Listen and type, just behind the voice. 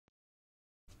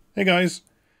Hey guys,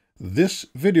 this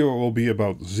video will be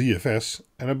about ZFS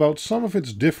and about some of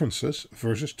its differences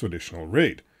versus traditional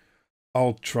RAID.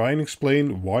 I'll try and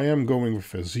explain why I'm going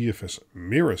with a ZFS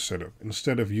Mirror setup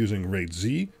instead of using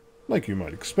RAIDz like you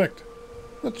might expect.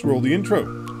 Let's roll the intro.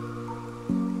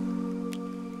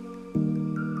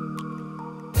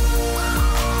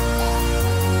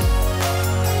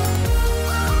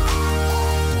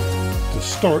 To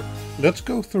start, let's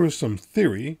go through some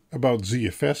theory about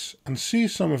ZFS and see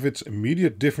some of its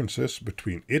immediate differences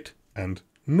between it and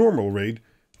normal RAID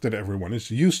that everyone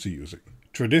is used to using.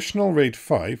 Traditional RAID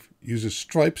 5 uses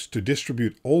stripes to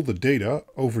distribute all the data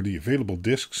over the available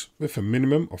disks with a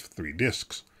minimum of 3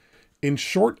 disks. In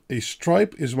short, a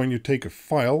stripe is when you take a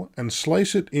file and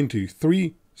slice it into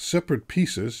 3 separate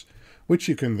pieces, which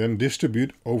you can then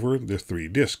distribute over the 3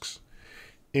 disks.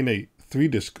 In a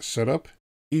 3-disk setup,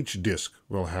 each disk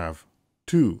will have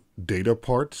 2 data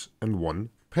parts and 1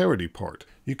 parity part.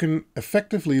 You can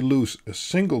effectively lose a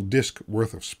single disk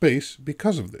worth of space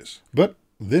because of this. But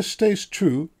this stays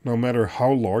true no matter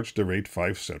how large the RAID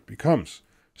 5 set becomes.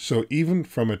 So even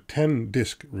from a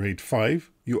 10-disk RAID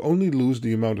 5, you only lose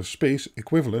the amount of space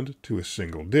equivalent to a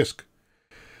single disk.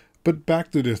 But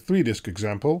back to the 3-disk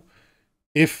example,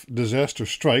 if disaster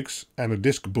strikes and a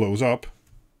disk blows up,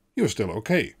 you're still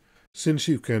okay, since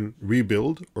you can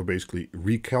rebuild or basically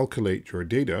recalculate your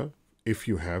data if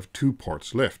you have 2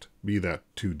 parts left, be that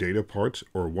 2 data parts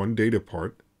or 1 data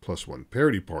part plus 1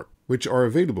 parity part, which are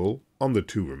available on the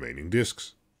 2 remaining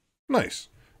disks. Nice.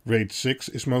 RAID 6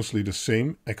 is mostly the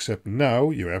same, except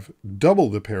now you have double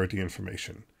the parity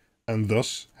information, and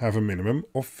thus have a minimum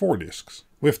of 4 disks.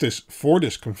 With this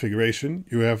 4-disk configuration,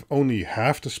 you have only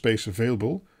half the space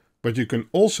available, but you can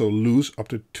also lose up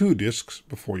to 2 disks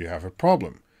before you have a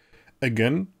problem.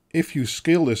 Again, if you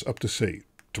scale this up to say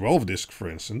 12 disks for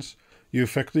instance, you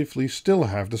effectively still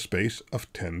have the space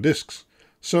of 10 disks.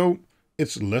 So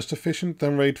it's less efficient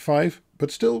than RAID 5,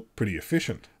 but still pretty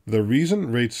efficient. The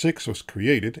reason RAID 6 was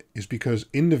created is because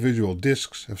individual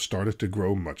disks have started to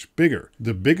grow much bigger.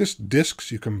 The biggest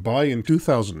disks you can buy in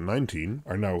 2019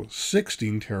 are now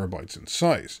 16 terabytes in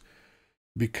size.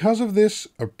 Because of this,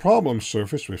 a problem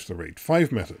surfaced with the RAID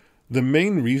 5 method. The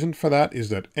main reason for that is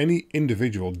that any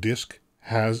individual disk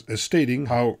has a stating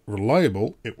how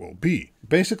reliable it will be.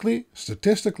 Basically,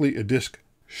 statistically, a disk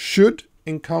should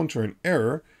encounter an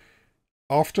error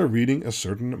after reading a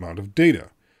certain amount of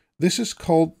data. This is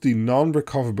called the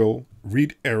non-recoverable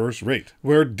read errors rate.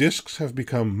 Where disks have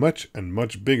become much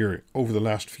bigger over the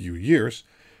last few years,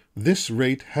 this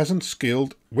rate hasn't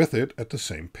scaled with it at the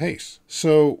same pace.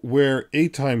 So where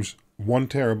 8 times 1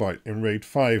 terabyte in RAID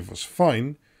 5 was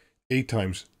fine, 8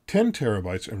 times 10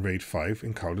 terabytes in RAID 5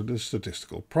 encountered a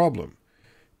statistical problem.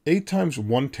 8 times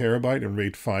 1 terabyte in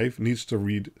RAID 5 needs to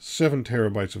read 7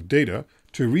 terabytes of data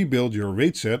to rebuild your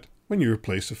RAID set when you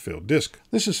replace a failed disk.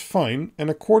 This is fine, and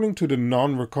according to the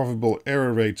non-recoverable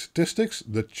error rate statistics,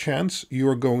 the chance you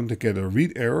are going to get a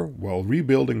read error while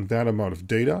rebuilding that amount of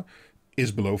data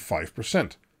is below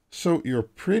 5%. So you're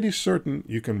pretty certain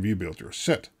you can rebuild your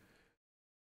set.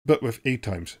 But with 8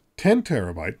 times 10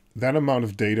 terabyte, that amount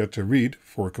of data to read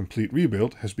for a complete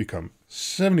rebuild has become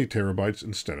 70 terabytes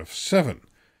instead of 7.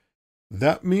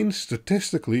 That means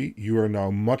statistically you are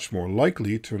now much more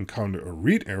likely to encounter a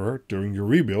read error during your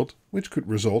rebuild, which could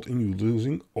result in you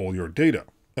losing all your data.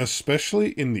 Especially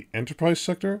in the enterprise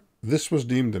sector, this was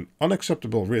deemed an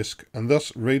unacceptable risk, and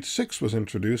thus RAID 6 was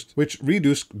introduced, which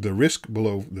reduced the risk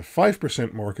below the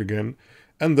 5% mark again,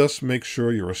 and thus makes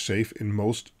sure you are safe in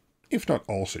most, if not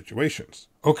all, situations.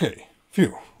 Okay,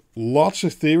 phew. Lots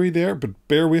of theory there, but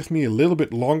bear with me a little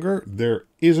bit longer. There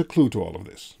is a clue to all of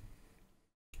this.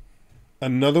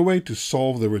 Another way to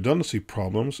solve the redundancy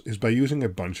problems is by using a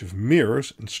bunch of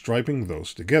mirrors and striping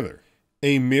those together.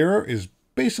 A mirror is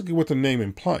basically what the name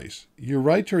implies. You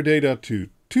write your data to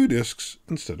 2 disks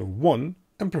instead of 1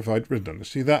 and provide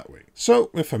redundancy that way. So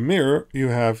with a mirror, you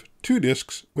have 2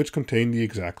 disks which contain the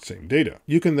exact same data.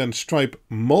 You can then stripe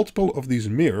multiple of these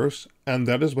mirrors, and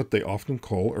that is what they often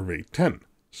call a RAID 10.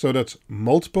 So that's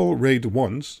multiple RAID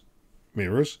 1s,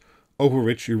 mirrors, over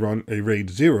which you run a RAID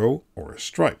 0 or a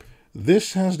stripe.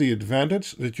 This has the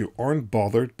advantage that you aren't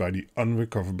bothered by the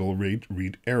unrecoverable RAID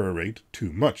read error rate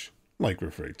too much, like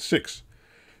with RAID 6.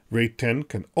 RAID 10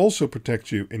 can also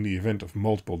protect you in the event of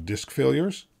multiple disk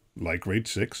failures, like RAID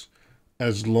 6,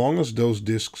 as long as those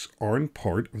disks aren't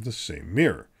part of the same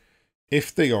mirror.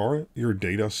 If they are, your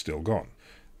data is still gone.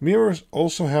 Mirrors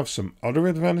also have some other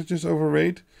advantages over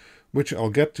RAID, which I'll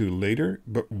get to later,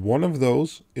 but one of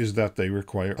those is that they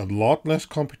require a lot less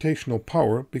computational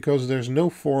power because there's no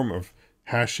form of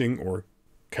hashing or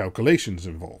calculations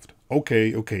involved.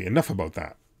 Okay, enough about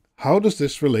that. how does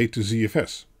this relate to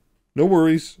ZFS? No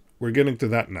worries, we're getting to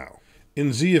that now. In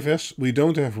ZFS, we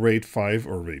don't have RAID 5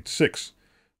 or RAID 6,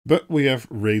 but we have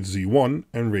RAID Z1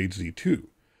 and RAID Z2.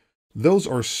 Those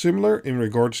are similar in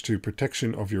regards to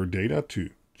protection of your data to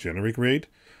generic RAID,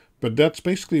 but that's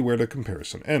basically where the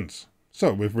comparison ends.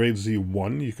 So with RAID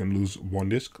Z1, you can lose one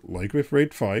disk like with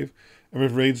RAID 5, and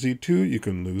with RAID Z2, you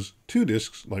can lose two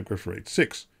disks like with RAID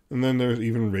 6. And then there's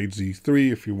even RAID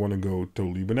Z3 if you want to go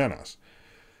totally bananas.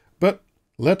 But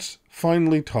let's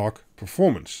finally talk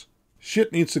performance.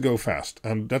 Shit needs to go fast,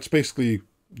 and that's basically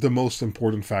the most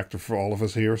important factor for all of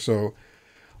us here, so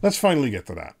let's finally get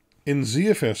to that. In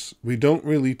ZFS, we don't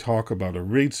really talk about a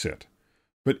RAID set,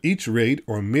 but each RAID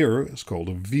or mirror is called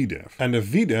a VDEV. And a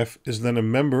VDEV is then a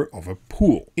member of a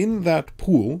pool. In that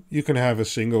pool, you can have a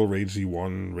single RAID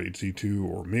Z1, RAID Z2,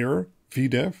 or mirror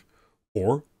VDEV,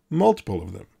 or multiple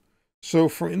of them. So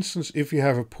for instance, if you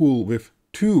have a pool with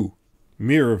 2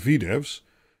 mirror VDEVs,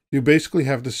 you basically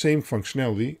have the same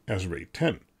functionality as RAID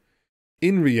 10.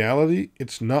 In reality,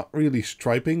 it's not really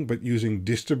striping, but using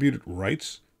distributed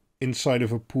writes inside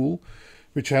of a pool,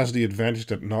 which has the advantage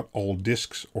that not all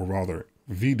disks, or rather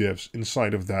VDEVs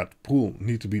inside of that pool,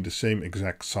 need to be the same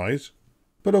exact size.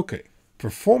 But okay.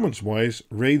 Performance-wise,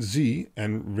 RAID Z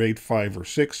and RAID 5 or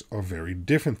 6 are very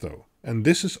different though, and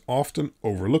this is often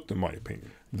overlooked in my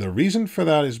opinion. The reason for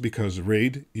that is because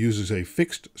RAID uses a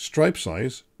fixed stripe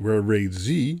size, where RAID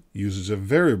Z uses a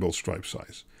variable stripe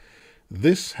size.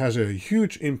 This has a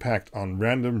huge impact on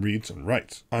random reads and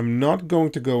writes. I'm not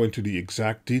going to go into the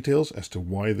exact details as to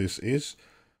why this is,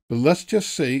 but let's just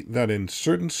say that in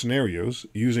certain scenarios,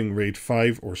 using RAID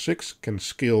 5 or 6 can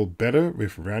scale better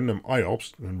with random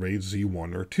IOPS than RAID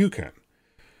Z1 or 2 can.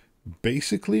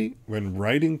 Basically, when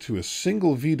writing to a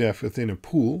single VDEV within a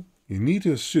pool, you need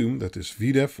to assume that this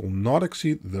VDEV will not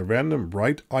exceed the random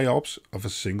write IOPS of a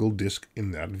single disk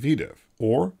in that VDEV.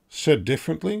 Or, said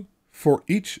differently, for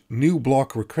each new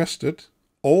block requested,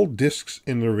 all disks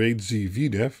in the RAID Z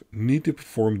VDEV need to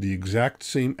perform the exact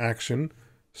same action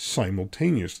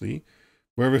simultaneously,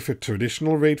 where with a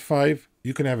traditional RAID 5,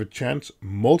 you can have a chance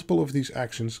multiple of these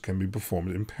actions can be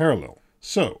performed in parallel.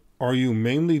 So, are you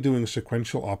mainly doing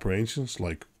sequential operations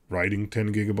like writing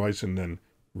 10 GB and then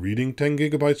reading 10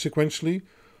 GB sequentially,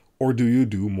 or do you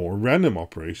do more random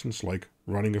operations like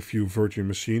running a few virtual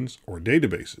machines or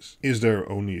databases? Is there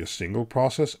only a single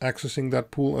process accessing that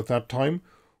pool at that time,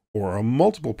 or are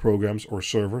multiple programs or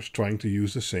servers trying to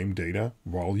use the same data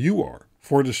while you are?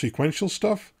 For the sequential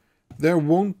stuff, there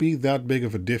won't be that big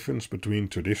of a difference between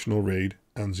traditional RAID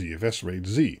and ZFS RAID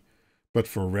Z, but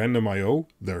for random I/O,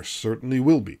 there certainly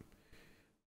will be.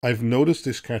 I've noticed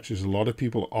this catches a lot of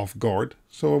people off guard,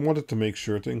 so I wanted to make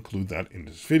sure to include that in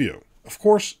this video. Of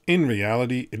course, in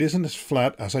reality, it isn't as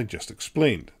flat as I just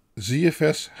explained.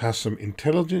 ZFS has some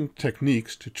intelligent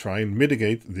techniques to try and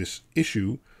mitigate this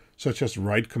issue, such as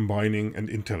write combining and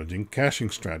intelligent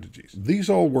caching strategies. These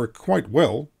all work quite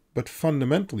well, but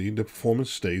fundamentally the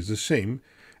performance stays the same,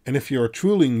 and if you are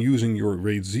truly using your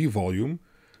RAID Z volume,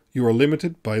 you are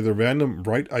limited by the random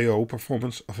write I/O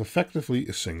performance of effectively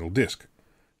a single disk.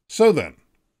 So then,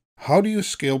 how do you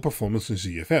scale performance in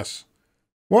ZFS?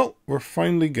 Well, we're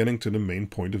finally getting to the main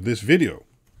point of this video.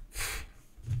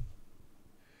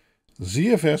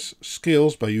 ZFS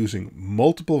scales by using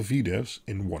multiple VDEVs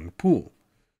in one pool.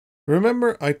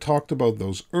 Remember I talked about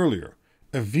those earlier.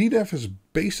 A VDEV is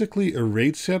basically a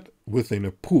RAID set within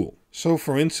a pool. So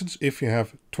for instance, if you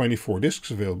have 24 disks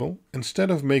available,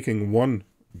 instead of making one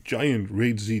giant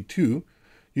RAID Z2,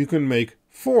 you can make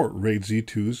 4 RAID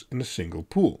Z2s in a single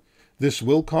pool. This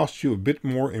will cost you a bit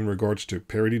more in regards to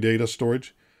parity data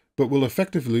storage, but will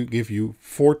effectively give you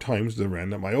 4 times the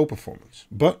random I/O performance.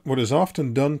 But what is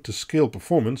often done to scale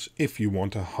performance if you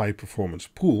want a high performance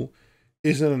pool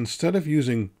is that instead of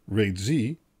using RAID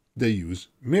Z, they use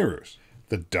mirrors.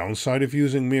 The downside of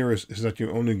using mirrors is that you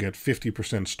only get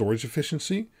 50% storage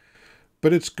efficiency,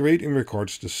 but it's great in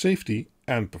regards to safety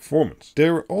and performance.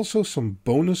 There are also some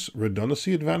bonus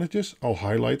redundancy advantages I'll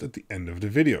highlight at the end of the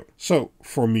video. So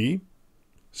for me,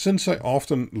 since I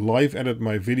often live edit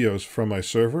my videos from my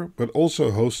server, but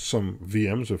also host some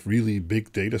VMs with really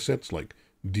big datasets like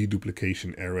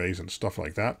deduplication arrays and stuff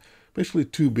like that, basically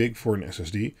too big for an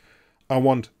SSD, I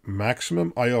want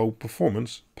maximum I/O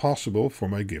performance possible for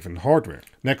my given hardware.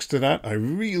 Next to that, I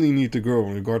really need to grow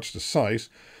in regards to size,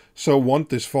 so want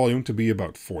this volume to be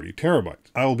about 40 terabytes.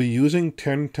 I'll be using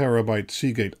 10 terabyte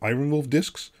Seagate Ironwolf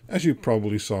disks, as you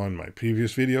probably saw in my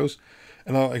previous videos,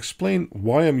 and I'll explain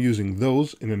why I'm using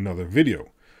those in another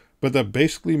video. But that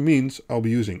basically means I'll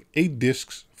be using 8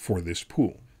 disks for this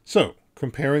pool. So,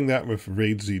 comparing that with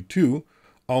RAID Z2,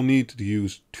 I'll need to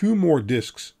use 2 more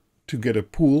disks to get a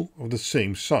pool of the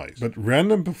same size. But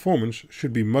random performance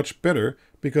should be much better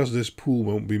because this pool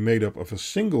won't be made up of a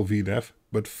single VDEV,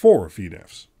 but 4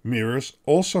 VDEVs. Mirrors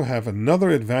also have another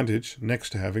advantage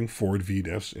next to having 4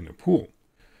 VDEVs in a pool.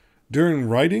 During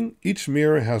writing, each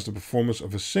mirror has the performance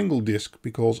of a single disk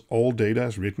because all data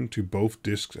is written to both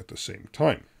disks at the same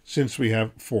time. Since we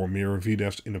have 4 mirror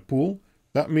VDEVs in a pool,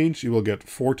 that means you will get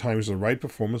 4 times the write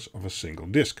performance of a single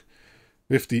disk.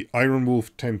 With the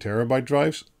iRemove 10 TB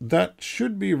drives, that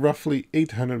should be roughly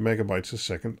 800 megabytes a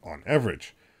second on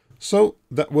average. So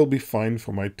that will be fine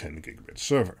for my 10 gigabit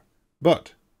server.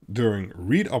 But during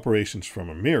read operations from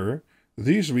a mirror,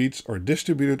 these reads are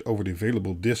distributed over the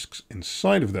available disks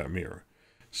inside of that mirror.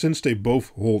 Since they both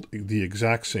hold the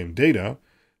exact same data,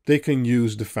 they can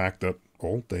use the fact that,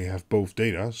 well, they have both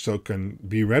data, so can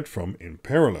be read from in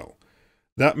parallel.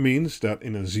 That means that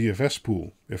in a ZFS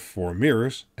pool with 4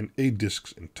 mirrors and 8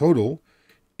 disks in total,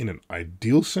 in an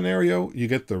ideal scenario, you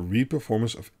get the read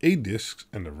performance of 8 disks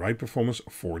and the write performance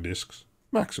of 4 disks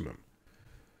maximum.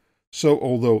 So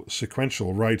although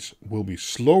sequential writes will be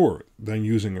slower than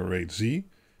using a RAIDz,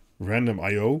 random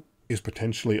I/O is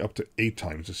potentially up to 8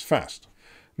 times as fast.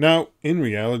 Now, in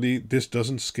reality, this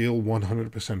doesn't scale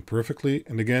 100% perfectly,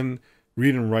 and again,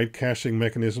 read and write caching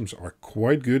mechanisms are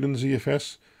quite good in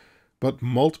ZFS, but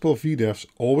multiple VDEVs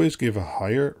always give a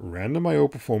higher random I/O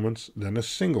performance than a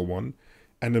single one,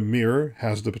 and a mirror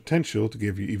has the potential to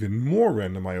give you even more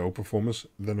random I/O performance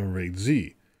than a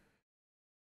RAIDz.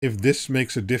 If this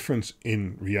makes a difference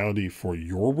in reality for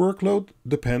your workload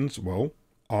depends, well,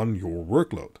 on your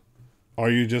workload.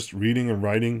 Are you just reading and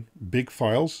writing big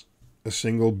files? A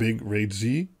single big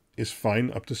RAIDz is fine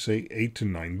up to say 8 to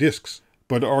 9 disks.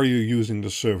 But are you using the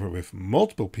server with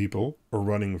multiple people or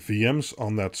running VMs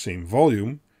on that same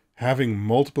volume? Having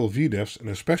multiple VDEVs and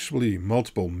especially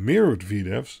multiple mirrored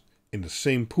VDEVs in the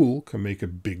same pool can make a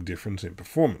big difference in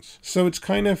performance. So it's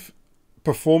kind of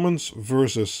performance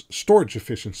versus storage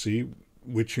efficiency,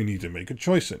 which you need to make a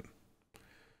choice in.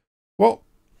 Well,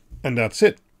 and that's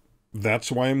it.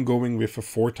 That's why I'm going with a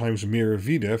 4 times mirror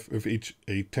VDEV with each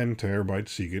a 10 TB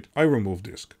Seagate iRemove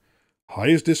disk.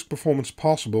 Highest disk performance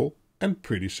possible and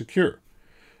pretty secure.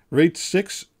 RAID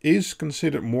 6 is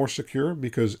considered more secure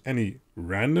because any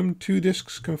random 2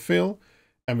 disks can fail,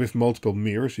 and with multiple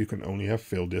mirrors you can only have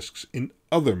failed disks in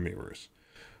other mirrors.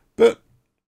 But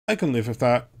I can live with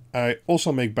that. I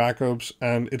also make backups,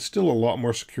 and it's still a lot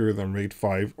more secure than RAID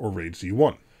 5 or RAIDz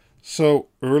 1. So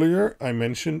earlier I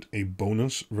mentioned a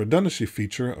bonus redundancy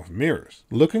feature of mirrors.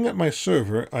 Looking at my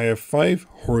server, I have 5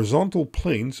 horizontal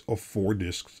planes of 4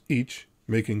 disks each,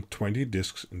 making 20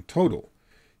 disks in total.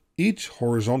 Each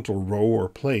horizontal row or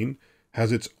plane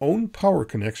has its own power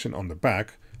connection on the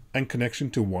back and connection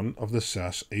to one of the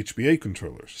SAS HBA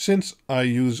controllers. Since I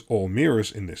use all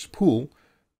mirrors in this pool,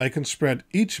 I can spread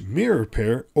each mirror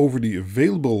pair over the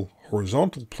available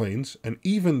horizontal planes and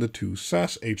even the 2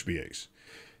 SAS HBAs.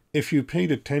 If you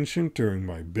paid attention during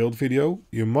my build video,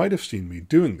 you might have seen me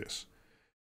doing this.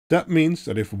 That means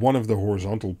that if one of the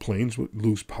horizontal planes would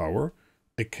lose power,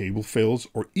 a cable fails,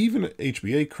 or even an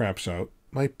HBA craps out,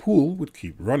 my pool would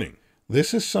keep running.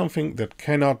 This is something that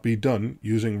cannot be done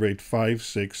using RAID 5,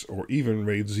 6, or even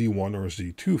RAID Z1 or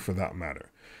Z2 for that matter,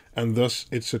 and thus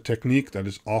it's a technique that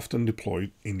is often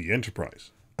deployed in the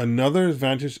enterprise. Another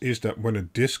advantage is that when a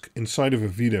disk inside of a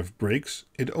VDEV breaks,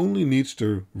 it only needs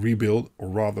to rebuild or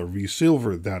rather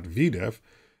resilver that VDEV,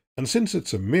 and since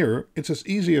it's a mirror, it's as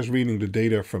easy as reading the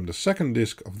data from the second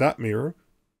disk of that mirror,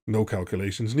 no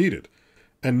calculations needed,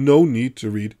 and no need to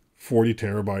read 40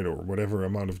 terabyte or whatever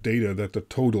amount of data that the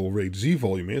total RAIDz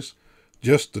volume is,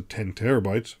 just the 10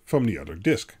 terabytes from the other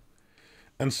disk.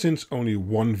 And since only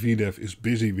one VDEV is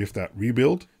busy with that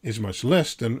rebuild, is much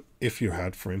less than if you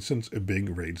had, for instance, a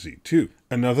big RAID Z2.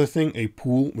 Another thing a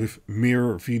pool with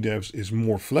mirror VDEVs is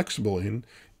more flexible in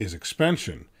is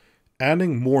expansion.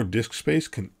 Adding more disk space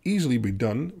can easily be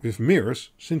done with mirrors,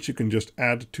 since you can just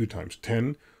add 2 times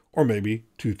 10 or maybe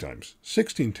 2 times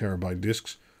 16 terabyte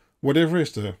disks, whatever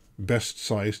is the best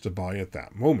size to buy at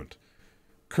that moment.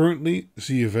 Currently,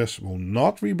 ZFS will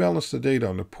not rebalance the data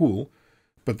on the pool,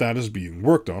 but that is being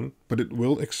worked on, but it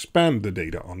will expand the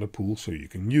data on the pool so you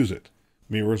can use it.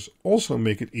 Mirrors also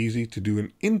make it easy to do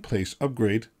an in-place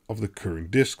upgrade of the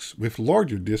current disks with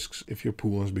larger disks if your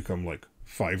pool has become like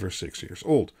 5 or 6 years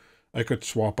old. I could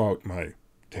swap out my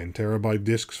 10 terabyte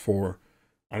disks for,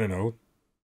 I don't know,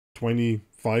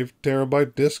 25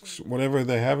 terabyte disks, whatever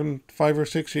they have in 5 or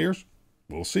 6 years.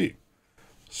 We'll see.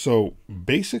 So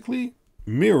basically,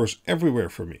 mirrors everywhere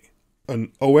for me.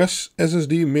 An OS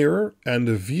SSD mirror and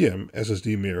a VM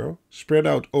SSD mirror spread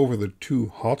out over the 2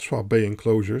 hot swap bay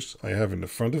enclosures I have in the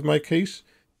front of my case,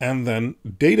 And then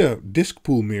data disk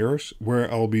pool mirrors, where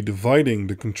I'll be dividing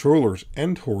the controller's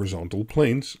end horizontal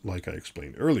planes, like I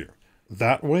explained earlier.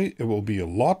 That way, it will be a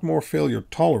lot more failure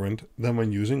tolerant than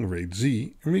when using RAIDz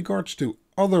in regards to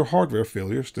other hardware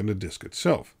failures than the disk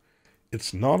itself.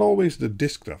 It's not always the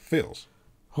disk that fails.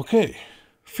 Okay,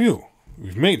 phew,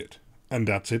 we've made it. And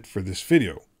that's it for this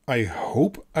video. I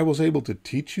hope I was able to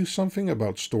teach you something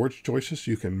about storage choices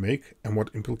you can make and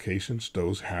what implications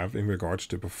those have in regards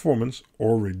to performance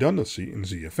or redundancy in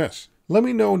ZFS. Let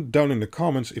me know down in the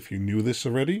comments if you knew this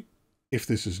already, if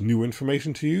this is new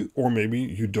information to you, or maybe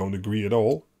you don't agree at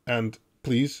all, and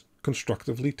please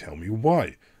constructively tell me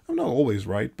why. I'm not always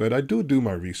right, but I do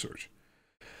my research.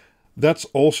 That's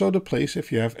also the place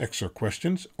if you have extra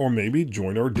questions, or maybe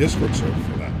join our Discord server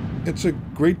for that. It's a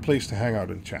great place to hang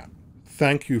out and chat.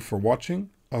 Thank you for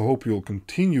watching. I hope you'll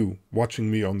continue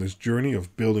watching me on this journey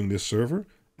of building this server,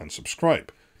 and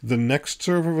subscribe. The next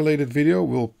server related video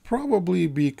will probably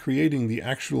be creating the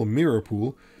actual mirror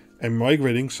pool and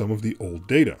migrating some of the old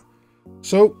data.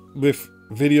 So with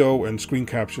video and screen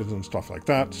captions and stuff like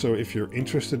that, so if you're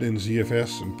interested in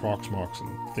ZFS and Proxmox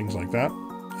and things like that,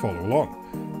 follow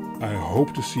along. I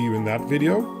hope to see you in that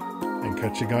video and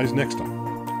catch you guys next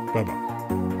time. Bye bye.